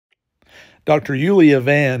Dr. Yulia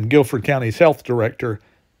Van, Guilford County's health director,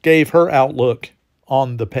 gave her outlook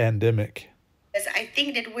on the pandemic. I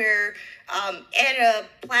think that we're at a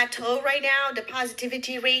plateau right now. The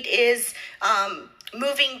positivity rate is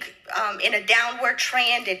moving in a downward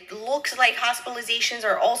trend. It looks like hospitalizations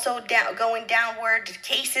are also going downward. The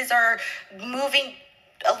cases are moving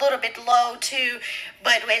a little bit low too.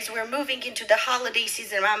 But as we're moving into the holiday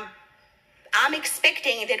season, I'm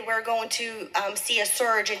expecting that we're going to see a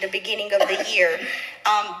surge in the beginning of the year.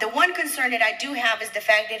 The one concern that I do have is the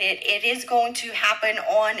fact that it is going to happen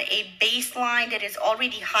on a baseline that is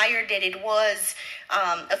already higher than it was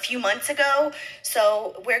a few months ago.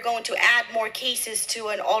 So we're going to add more cases to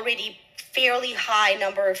an already fairly high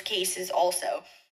number of cases also.